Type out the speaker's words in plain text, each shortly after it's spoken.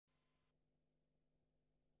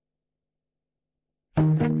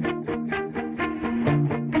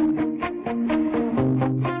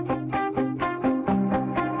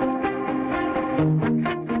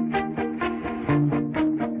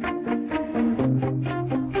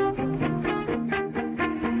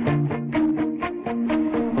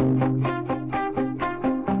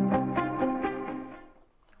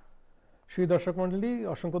সেই দর্শক মণ্ডলী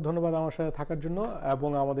অসংখ্য ধন্যবাদ আমার সাথে থাকার জন্য এবং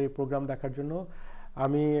আমাদের এই প্রোগ্রাম দেখার জন্য।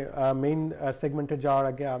 আমি মেইন সেগমেন্টে যাওয়ার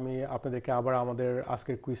আগে আমি আপনাদেরকে আবার আমাদের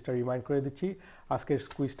আজকের কুইজটা রিমাইন্ড করে দিচ্ছি। আজকের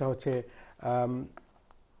কুইজটা হচ্ছে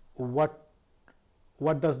what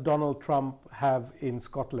what does Donald Trump have in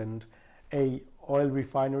Scotland? A, oil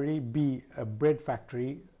refinery; B, a bread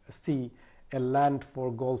factory; C, a land for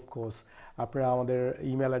golf course. আপনারা আমাদের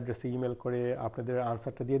ইমেল অ্যাড্রেসে ইমেল করে আপনাদের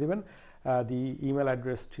আনসারটা দিয়ে দেবেন। The email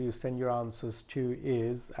address to send your answers to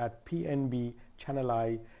is at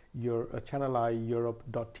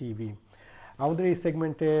pnb@channeleurope.tv. আমাদের এই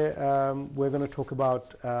সেগমেন্টে we're going to talk about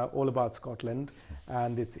all about Scotland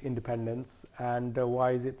and its independence and why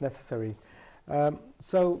is it necessary.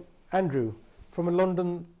 So, Andrew, from a London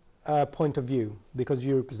point of view, because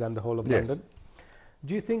you represent the whole of London,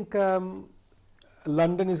 do you think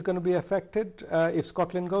London is going to be affected if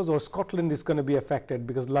Scotland goes, or Scotland is going to be affected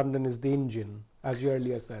because London is the engine, as you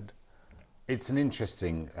earlier said? It's an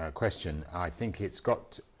interesting question. I think it's got,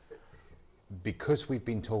 because we've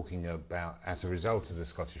been talking about, as a result of the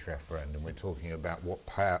Scottish referendum, we're talking about what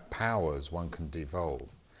powers one can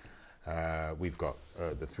devolve. We've got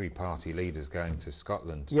the three-party leaders going to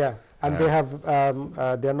Scotland. Yeah, and they have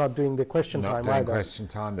they're not doing the question time Not doing either. question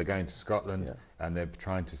time. They're going to Scotland, and they're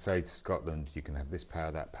trying to say to Scotland, you can have this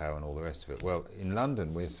power, that power, and all the rest of it. Well, in London,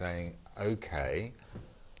 we're saying, okay,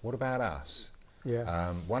 what about us? Yeah.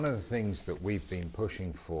 One of the things that we've been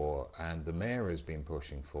pushing for, and the mayor has been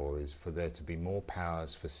pushing for, is for there to be more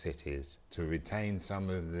powers for cities to retain some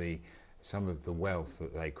of the wealth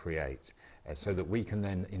that they create, so that we can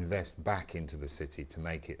then invest back into the city to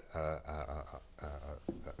make it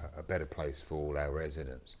a better place for all our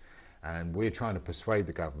residents. And we're trying to persuade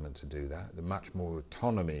the government to do that, the much more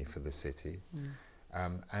autonomy for the city.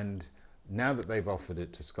 And now that they've offered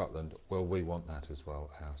it to Scotland, well, we want that as well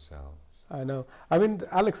ourselves. I know. I mean,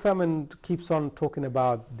 Alex Salmond keeps on talking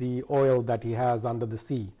about the oil that he has under the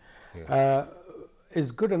sea.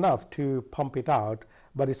 It's good enough to pump it out,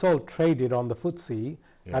 but it's all traded on the FTSE,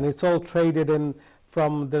 and it's all traded in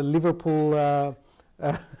from the Liverpool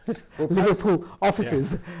Liverpool offices.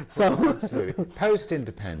 So absolutely.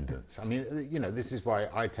 Post-independence, I mean, you know, this is why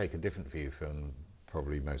I take a different view from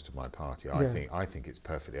probably most of my party. I think it's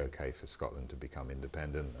perfectly okay for Scotland to become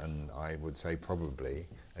independent, and I would say probably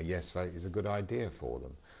a yes vote is a good idea for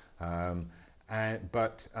them.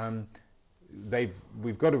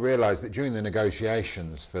 We've got to realise that during the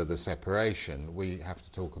negotiations for the separation, we have to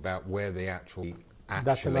talk about where they actually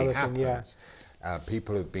happens.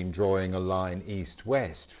 People have been drawing a line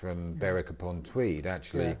east-west from Berwick upon Tweed.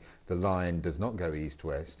 Actually, the line does not go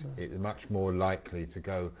east-west. It's much more likely to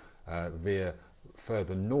go via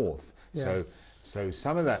further north. So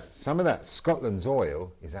some of that Scotland's oil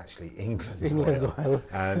is actually England's oil.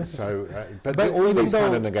 And so, but all these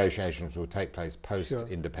kind of negotiations will take place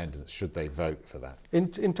post-independence, should they vote for that.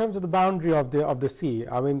 In terms of the boundary of the sea,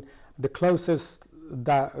 I mean, the closest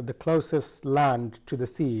land to the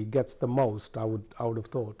sea gets the most, I would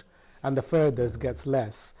have thought, and the furthest gets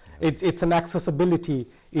less. It's an accessibility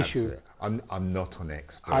issue. I'm not an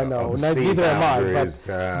expert. I know, on sea neither am I,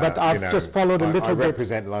 but I've just followed a little bit. I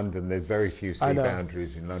represent London. There's very few sea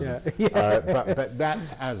boundaries in London. But that's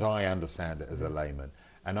as I understand it as a layman.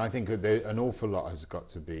 And I think an awful lot has got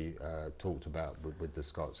to be talked about with the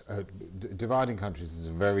Scots. Dividing countries is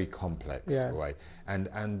a very complex way,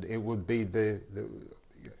 and it would be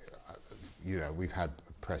you know, we've had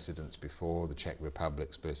precedents before, the Czech Republic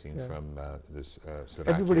splitting from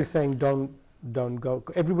Slovakia. Everybody's saying don't go.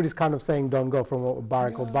 Everybody's kind of saying don't go, from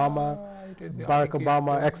Barack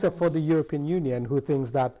Obama, except for the European Union, who thinks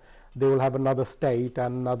that they will have another state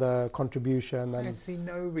and another contribution. And I see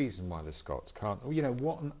no reason why the Scots can't. You know,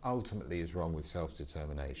 what ultimately is wrong with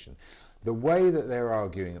self-determination? The way that they're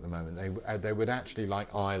arguing at the moment, they would actually like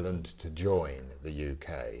Ireland to join the UK.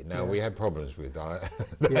 Now, we had problems with that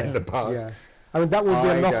in the past. I mean, that would be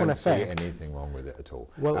a knock-on effect. I don't see anything wrong with it at all.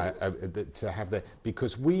 Well, to have that,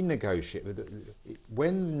 because we negotiate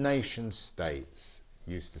when nation states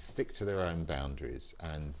used to stick to their own boundaries,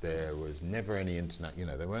 and there was never any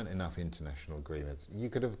there weren't enough international agreements. You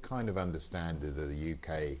could have kind of understood that the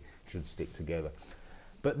UK should stick together,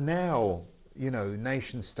 but now, you know,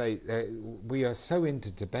 nation state, we are so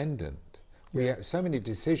interdependent. So many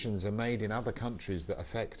decisions are made in other countries that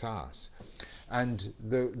affect us. And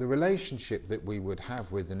the relationship that we would have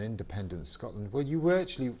with an independent Scotland, well, you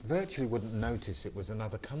virtually wouldn't notice it was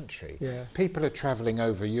another country. People are travelling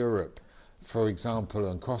over Europe, for example,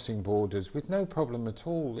 and crossing borders with no problem at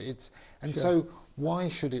all. So why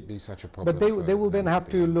should it be such a problem? But they will then have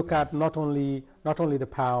to look at not only the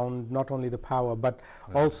pound, not only the power, but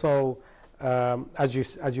also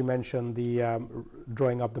as you mentioned, the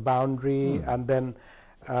drawing up the boundary, and then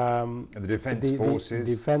and the defence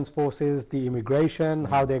forces, the immigration,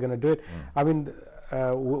 how they're going to do it. I mean,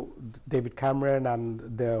 David Cameron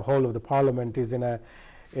and the whole of the Parliament is in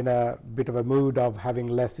a bit of a mood of having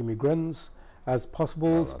less immigrants as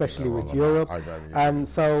possible, especially with Europe. And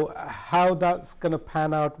so how that's going to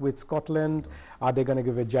pan out with Scotland? Are they going to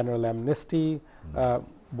give a general amnesty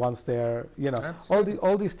once they're,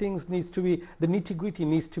 all these things needs to be, the nitty-gritty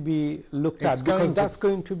needs to be looked at, because that's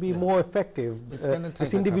going to be more effective.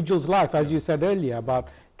 It's individual's life, as you said earlier, about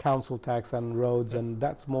council tax and roads, and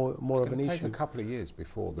that's more of an issue. It's going to take a couple of years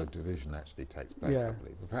before the division actually takes place, I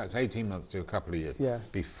believe. Perhaps 18 months to a couple of years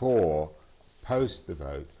before, post the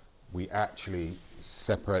vote, we actually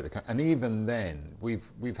separate the country. And even then,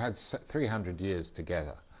 we've had 300 years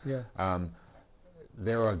together.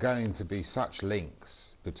 There are going to be such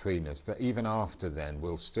links between us that even after then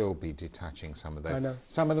we'll still be detaching some of those. I know.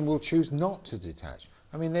 Some of them will choose not to detach.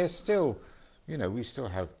 I mean, there's still, we still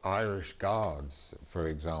have Irish Guards, for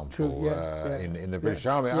example, in the British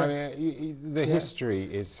Army. I mean, the history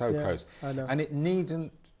is so close, and it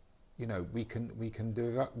needn't. We can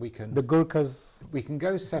do that. The Gurkhas. We can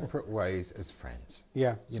go separate ways as friends.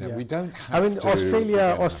 We don't have. I mean,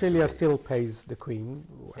 Australia still pays the Queen,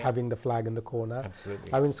 having the flag in the corner.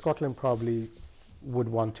 Absolutely. I mean, Scotland probably would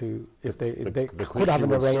want to, if they the could have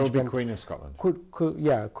an arrangement. Still be Queen of Scotland.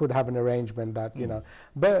 Could have an arrangement that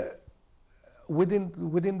but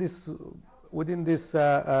within this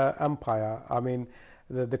empire, I mean.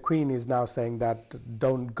 The Queen is now saying that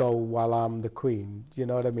don't go while I'm the Queen. You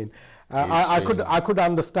know what I mean? I could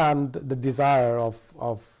understand the desire of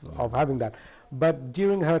having that, but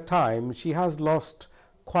during her time, she has lost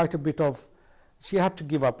quite a bit of. She had to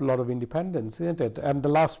give up a lot of independence, isn't it? And the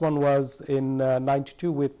last one was in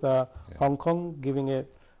 '92 with Hong Kong, giving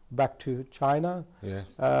it back to China.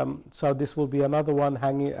 Yes. So this will be another one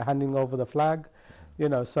handing over the flag.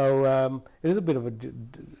 So it is a bit of a,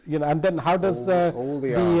 and then how does the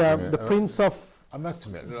Prince of... I must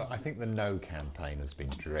admit, I think the No campaign has been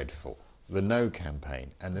dreadful. The No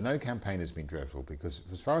campaign has been dreadful because,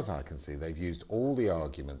 as far as I can see, they've used all the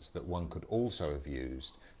arguments that one could also have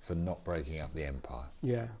used for not breaking up the empire.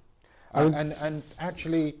 Yeah. And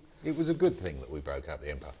actually, it was a good thing that we broke up the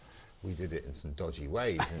empire. We did it in some dodgy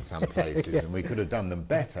ways in some places, and we could have done them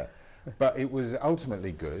better. But it was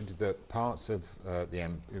ultimately good that parts of the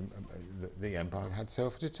empire had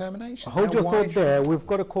self-determination. Hold your thought there. We've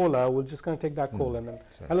got a caller. We're just going to take that call. And then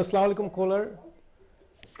hello, Assalamu alaikum, caller.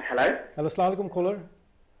 Hello. Hello, Assalamu alaikum, caller.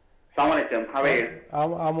 Assalamu alaikum. How are you?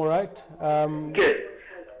 I'm all right. Good.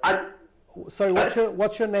 Sorry,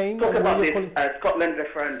 what's your name? Talk about this Scotland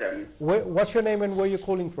referendum. What's your name and where you're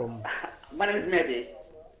calling from? My name is Mehdi.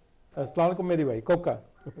 Assalamu alaikum, Mehdi bhai. Koka.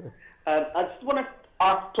 I just want to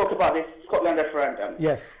talk about this Scotland referendum.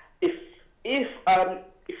 Yes. If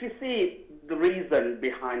you see the reason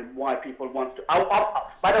behind why people want to,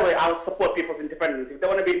 by the way, I'll support people's independence. If they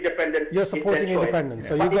want to be independent, you're supporting independence.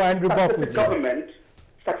 So you go Andrew Boff with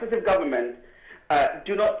successive government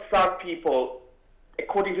do not serve people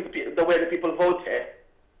according to the way the people voted,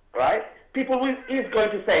 right? People is going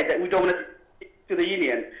to say that we don't want to the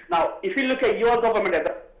union. Now, if you look at your government,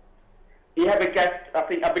 you have a guest.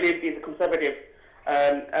 I believe is a Conservative.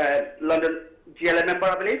 London GLA member,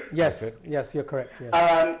 I believe. Yes, you're correct.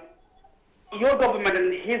 Yes. Your government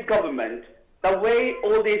and his government, the way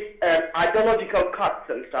all these ideological cuts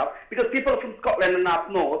and stuff, because people from Scotland and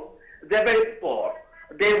up north, they're very poor.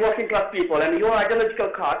 They're working class people, and your ideological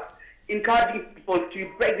cuts encouraging people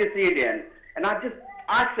to break this union. And I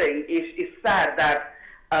think it's sad that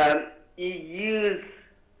you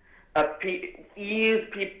use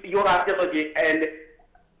your ideology and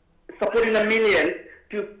supporting the millions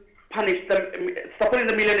to punish them, supporting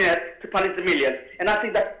the millionaires to punish the millions, and I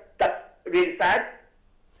think that's really sad.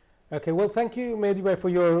 Okay, well, thank you, Mehdi,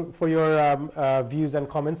 for your views and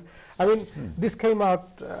comments. I mean, this came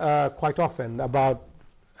out quite often about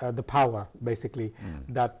the power, basically,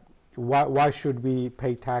 that why should we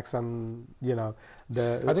pay tax, and all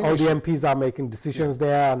the MPs are making decisions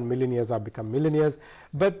there, and millionaires have become millionaires,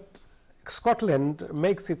 but Scotland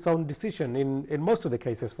makes its own decision in most of the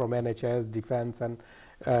cases, from NHS, defence, and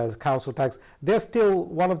council tax. They're still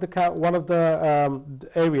one of the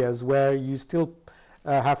areas where you still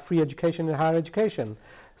have free education and higher education.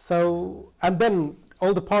 So, and then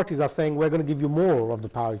all the parties are saying we're going to give you more of the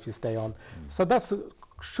power if you stay on. So that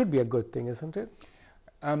should be a good thing, isn't it?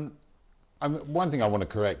 One thing I want to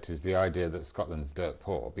correct is the idea that Scotland's dirt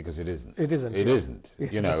poor, because it isn't. It isn't. It isn't.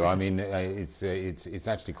 I mean, it's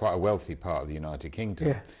actually quite a wealthy part of the United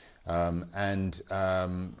Kingdom. It's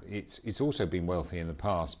also been wealthy in the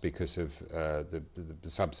past because of the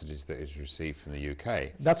subsidies that it's received from the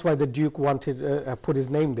UK. That's why the Duke wanted put his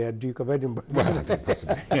name there, Duke of Edinburgh. Well, I think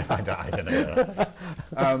possibly. I don't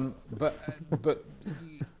know. But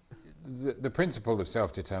the principle of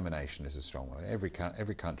self-determination is a strong one. Every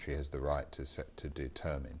country has the right to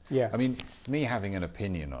determine. Yeah. I mean, me having an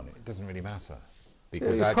opinion on it doesn't really matter.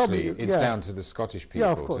 Because actually, it's down to the Scottish people.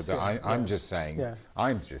 Yeah, of course, I'm just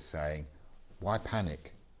saying, why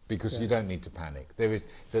panic? Because you don't need to panic. There is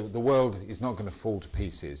the world is not going to fall to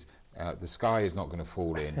pieces. The sky is not going to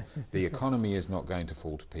fall in. The economy is not going to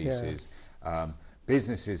fall to pieces.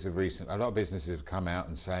 Businesses have a lot of businesses have come out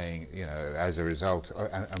and saying, you know, as a result,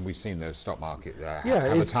 and we've seen the stock market have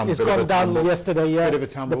a tumble. It's gone down yesterday. Bit of a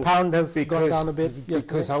tumble. The pound has gone down a bit yesterday.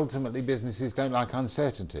 Because ultimately businesses don't like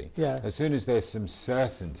uncertainty. Yeah. As soon as there's some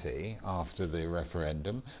certainty after the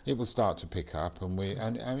referendum, it will start to pick up, and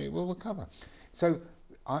it will recover. So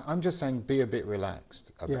I'm just saying, be a bit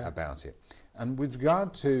relaxed about it. And with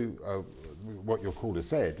regard to what your caller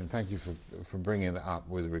said, and thank you for bringing that up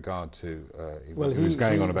with regard to what he was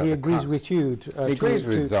going on about the cuts. He agrees with you. He agrees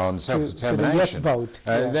with on self-determination. Yes vote.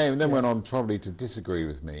 Then went on probably to disagree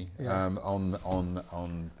with me on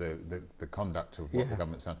the conduct of what the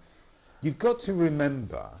government's done. You've got to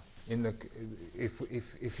remember,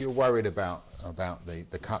 if you're worried about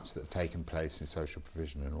the cuts that have taken place in social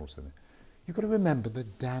provision and also, you've got to remember the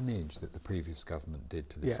damage that the previous government did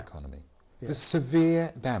to this economy. The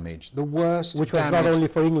severe damage, the worst damage. Which was not only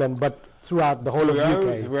for England, but throughout the whole of the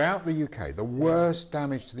UK. Throughout the UK, the worst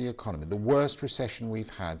damage to the economy, the worst recession we've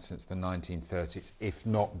had since the 1930s, if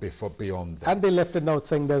not beyond that. And they left a note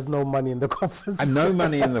saying there's no money in the coffers. And no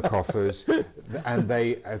money in the coffers. And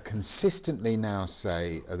they consistently now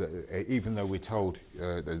say, even though we're told,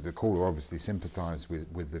 the caller obviously sympathised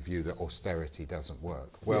with the view that austerity doesn't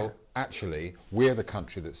work. Well, actually, we're the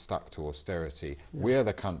country that's stuck to austerity. We're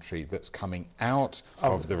the country that's coming out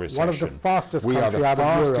of the recession. One of the fastest We are the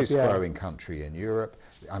fastest Europe, growing country in Europe.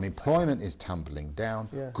 Unemployment is tumbling down.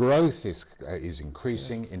 Growth is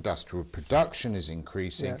increasing. Industrial production is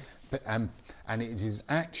increasing. And it is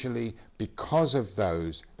actually because of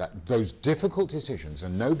those difficult decisions,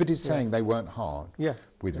 and nobody's saying they weren't hard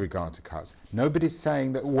with regard to cuts. Nobody's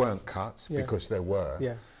saying that weren't cuts, because there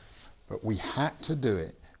were. But we had to do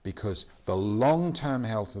it because the long-term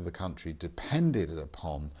health of the country depended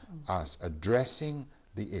upon us addressing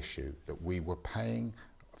the issue that we were paying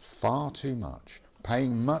far too much,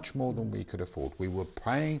 paying much more than we could afford. We were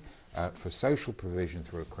paying for social provision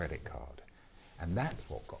through a credit card. And that's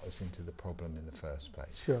what got us into the problem in the first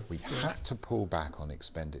place. We had to pull back on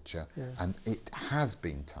expenditure, and it has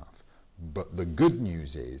been tough. But the good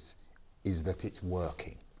news is that it's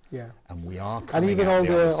working. And we are coming out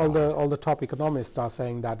the other side. all the top economists are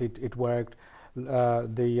saying that it worked.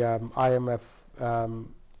 The IMF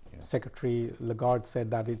Secretary Lagarde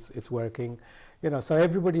said that it's working. You know, so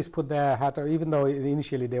everybody's put their hat on, even though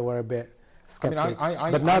initially they were a bit skeptical.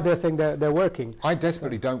 But now they're saying they're working. I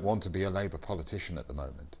desperately don't want to be a Labour politician at the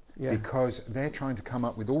moment. Because they're trying to come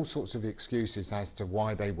up with all sorts of excuses as to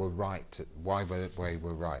why they were right,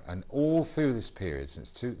 and all through this period,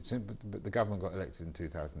 since the government got elected in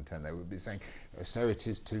 2010, they would be saying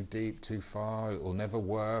austerity is too deep, too far, it will never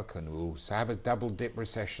work, and we'll have a double dip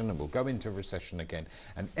recession, and we'll go into recession again.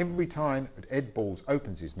 And every time Ed Balls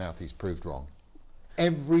opens his mouth, he's proved wrong.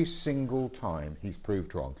 Every single time he's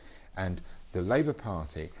proved wrong. And the Labour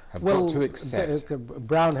Party have got to accept.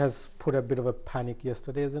 Brown has put a bit of a panic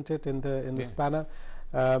yesterday, isn't it, in the spanner?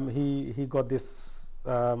 He got this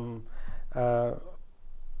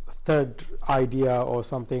third idea or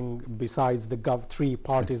something besides the three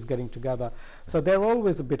parties getting together. So they're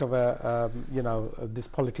always a bit of a these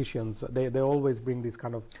politicians. They always bring these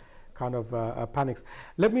kind of panics.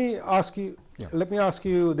 Let me ask you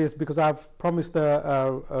this, because I've promised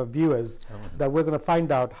the viewers that we're going to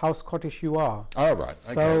find out how Scottish you are. Oh, right.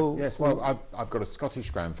 Okay. So, yes. Well, I've got a Scottish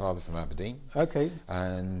grandfather from Aberdeen. Okay.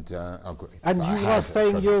 And you are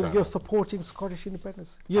saying you're supporting Scottish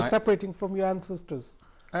independence. You're separating from your ancestors.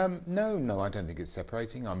 No, I don't think it's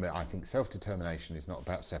separating. I think self-determination is not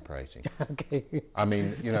about separating. Okay. I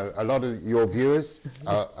mean, you know, a lot of your viewers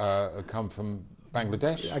come from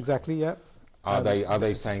Bangladesh. Exactly. Yeah. Are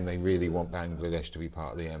they saying they really want Bangladesh to be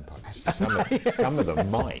part of the empire? Actually, some of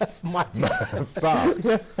them might.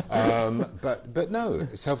 But no,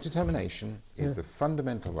 self-determination is the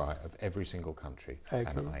fundamental right of every single country,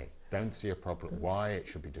 and I don't see a problem why it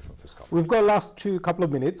should be different for Scotland. We've got last couple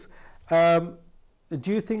of minutes.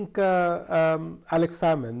 Do you think Alex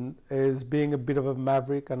Salmond is being a bit of a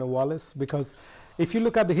maverick and a Wallace? Because if you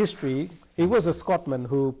look at the history, it was a Scotsman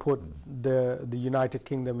who put the United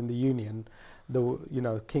Kingdom in the Union.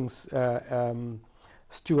 The King's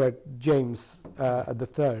Stuart James the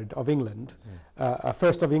Third of England,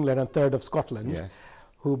 first of England and third of Scotland, yes,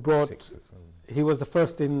 who brought. He was the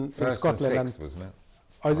first in first Scotland. And sixth, wasn't it?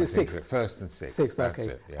 Oh, is it sixth? First and sixth. Sixth, that's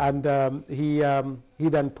okay. it, yeah. And he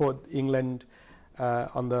then put England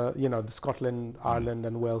on the the Scotland, Ireland,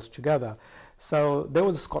 and Wales together. So there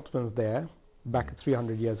was a Scotsman there back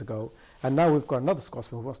 300 years ago, and now we've got another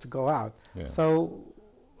Scotsman who wants to go out. Yeah. So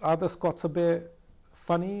are the Scots a bit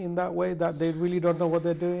funny in that way that they really don't know what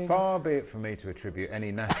they're doing? Far be it from me to attribute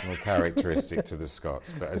any national characteristic to the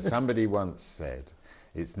Scots, but as somebody once said,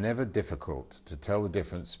 it's never difficult to tell the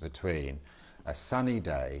difference between a sunny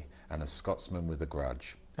day and a Scotsman with a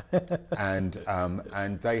grudge. and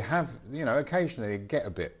they have, occasionally they get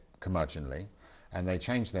a bit curmudgeonly and they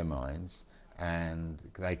change their minds and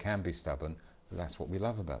they can be stubborn, but that's what we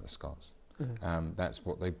love about the Scots. That's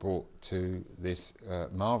what they brought to this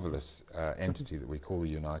marvellous entity that we call the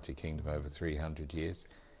United Kingdom over 300 years.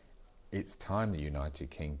 It's time the United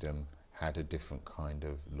Kingdom had a different kind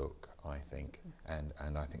of look, I think, and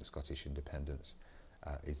I think Scottish independence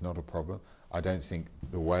is not a problem. I don't think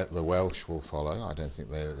the Welsh will follow. I don't think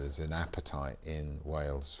there's an appetite in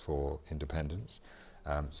Wales for independence,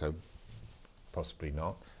 so possibly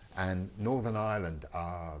not. And Northern Ireland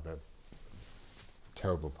are the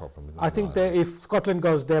terrible problem with I think if Scotland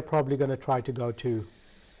goes, they're probably going to try to go too.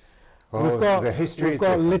 The history we've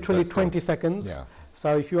got literally 20 still, seconds. Yeah.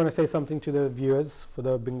 So if you want to say something to the viewers for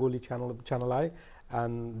the Bengali channel I,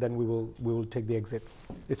 and then we will take the exit.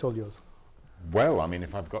 It's all yours. Well, I mean,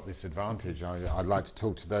 if I've got this advantage, I'd like to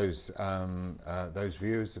talk to those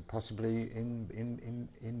viewers possibly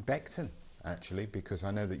in Beckton, actually, because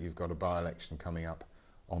I know that you've got a by-election coming up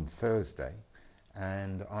on Thursday,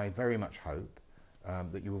 and I very much hope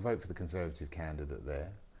that you will vote for the Conservative candidate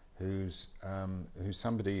there, who's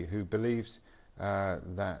somebody who believes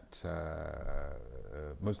that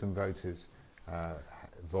Muslim voters'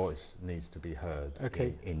 voice needs to be heard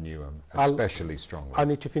in Newham, especially strongly. I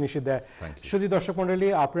need to finish it there. Thank you. শুধু দর্শক মণ্ডলী,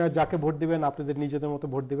 আপনারা যাকে vote দিবেন আপনাদের নিজেদের মতো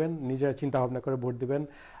vote দিবেন, নিজেরা চিন্তা ভাবনা করে ভোট দিবেন।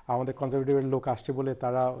 আমাদের কনজারভেটিভের লোক আসছে বলে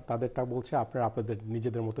তারা তাদেরটা বলছে, আপনারা আপনাদের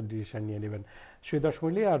নিজেদের মতো ডিসিশন নিয়ে নেবেন। শুধু দর্শক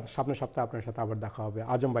মণ্ডলী, আর সামনের সপ্তাহে আপনার সাথে আবার দেখা হবে।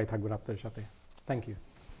 আজম ভাই থাকবেন আপনাদের সাথে। Thank you.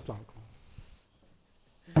 আসসালামু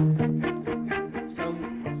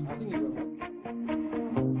আলাইকুম।